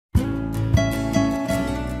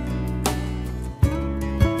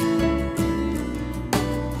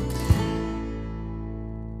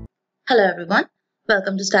Hello everyone,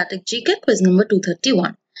 welcome to Static GK quiz number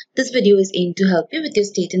 231. This video is aimed to help you with your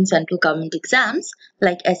state and central government exams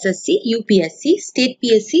like SSC, UPSC, state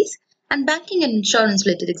PCS and banking and insurance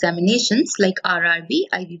related examinations like RRB,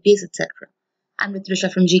 IBPS, etc. I'm with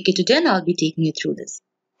Risha from GKToday and I'll be taking you through this.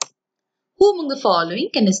 Who among the following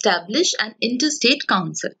can establish an interstate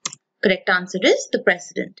council? Correct answer is the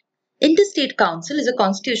President. Interstate Council is a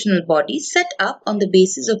constitutional body set up on the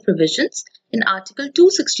basis of provisions in Article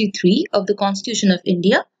 263 of the Constitution of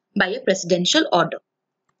India by a presidential order.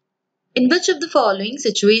 In which of the following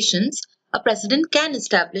situations a president can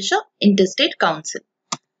establish an interstate council?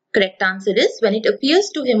 Correct answer is when it appears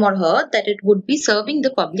to him or her that it would be serving the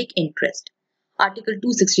public interest. Article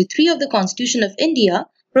 263 of the Constitution of India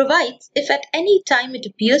provides if at any time it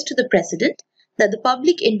appears to the president that the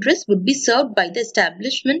public interest would be served by the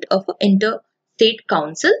establishment of an interstate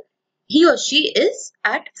council, he or she is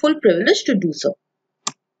at full privilege to do so.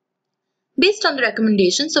 Based on the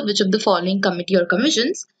recommendations of which of the following committee or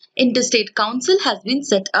commissions, Interstate Council has been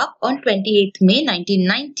set up on 28 May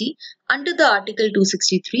 1990 under the Article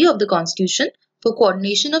 263 of the Constitution for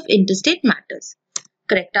coordination of interstate matters.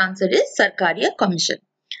 Correct answer is Sarkaria Commission.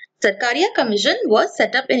 Sarkaria Commission was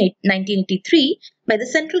set up in 1983 by the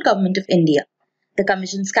Central Government of India. The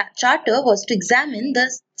Commission's charter was to examine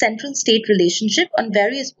the central-state relationship on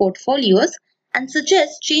various portfolios and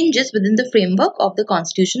suggest changes within the framework of the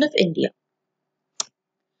Constitution of India.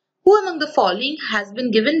 Who among the following has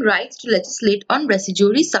been given rights to legislate on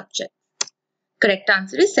residuary subjects? Correct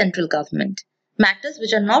answer is central government. Matters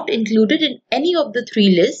which are not included in any of the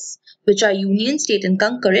three lists, which are union, state and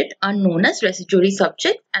concurrent, are known as residuary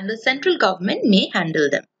subjects and the central government may handle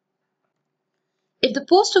them. If the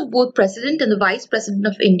post of both President and the Vice President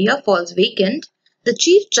of India falls vacant, the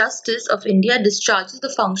Chief Justice of India discharges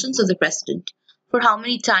the functions of the President. For how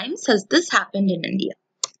many times has this happened in India?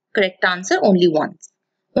 Correct answer, only once.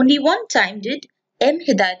 Only one time did M.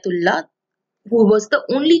 Hidayatullah, who was the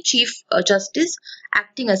only Chief Justice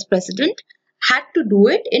acting as President, had to do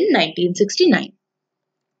it in 1969.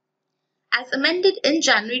 As amended in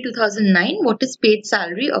January 2009, what is paid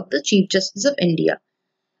salary of the Chief Justice of India?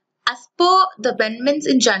 As per the amendments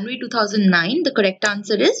in January 2009, the correct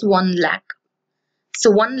answer is 1 lakh.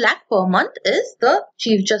 So 1 lakh per month is the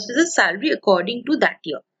Chief Justice's salary according to that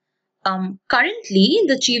year. Currently,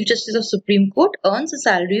 the Chief Justice of Supreme Court earns a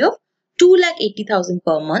salary of 2,80,000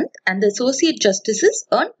 per month and the Associate Justices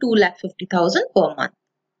earn 2,50,000 per month.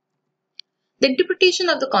 The interpretation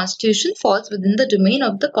of the Constitution falls within the domain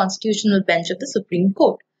of the Constitutional Bench of the Supreme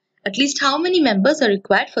Court. At least how many members are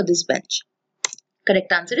required for this bench?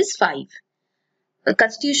 Correct answer is 5. The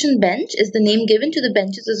Constitution Bench is the name given to the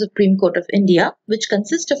benches of the Supreme Court of India, which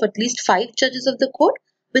consist of at least 5 judges of the court,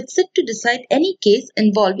 which sit to decide any case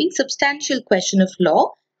involving substantial question of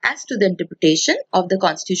law as to the interpretation of the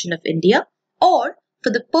Constitution of India or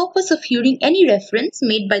for the purpose of hearing any reference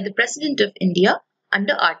made by the President of India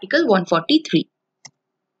under Article 143.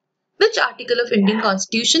 Which article of Indian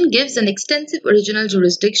Constitution gives an extensive original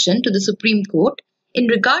jurisdiction to the Supreme Court in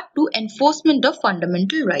regard to enforcement of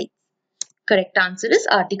fundamental rights? Correct answer is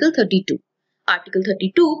Article 32. Article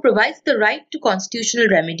 32 provides the right to constitutional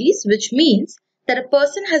remedies, which means that a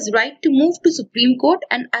person has right to move to Supreme Court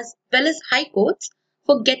and as well as High Courts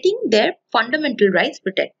for getting their fundamental rights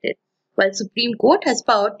protected. While Supreme Court has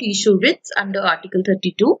power to issue writs under Article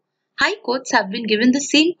 32, High Courts have been given the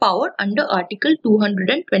same power under Article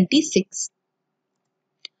 226.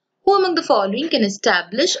 Who among the following can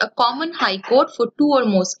establish a common High Court for 2 or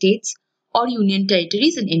more states or union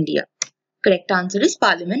territories in India? Correct answer is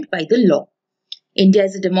Parliament by the law. India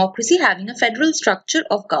is a democracy having a federal structure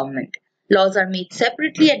of government. Laws are made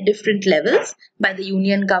separately at different levels by the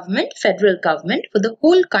union government, federal government for the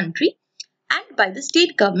whole country and by the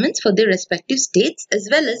state governments for their respective states as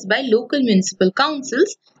well as by local municipal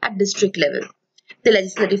councils at district level. The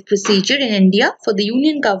legislative procedure in India for the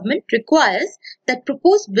union government requires that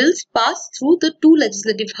proposed bills pass through the 2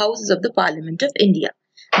 legislative houses of the Parliament of India,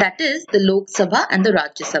 that is the Lok Sabha and the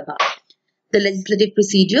Rajya Sabha. The legislative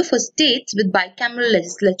procedure for states with bicameral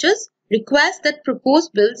legislatures requires that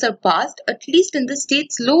proposed bills are passed at least in the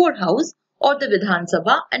state's lower house or the Vidhan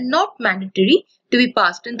Sabha and not mandatory to be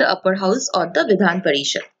passed in the upper house or the Vidhan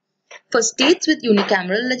Parishad. For states with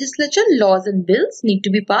unicameral legislature, laws and bills need to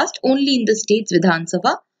be passed only in the state's Vidhan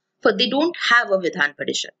Sabha, for they don't have a Vidhan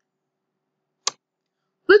Parishad.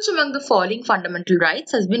 Which among the following fundamental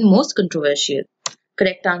rights has been most controversial?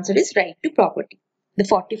 Correct answer is right to property. The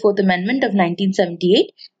 44th Amendment of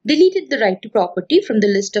 1978 deleted the right to property from the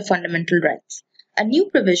list of fundamental rights. a new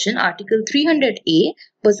provision, Article 300A,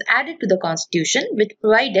 was added to the Constitution, which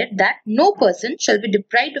provided that no person shall be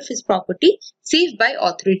deprived of his property save by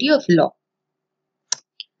authority of law.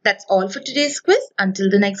 That's all for today's quiz. Until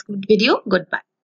the next video, goodbye.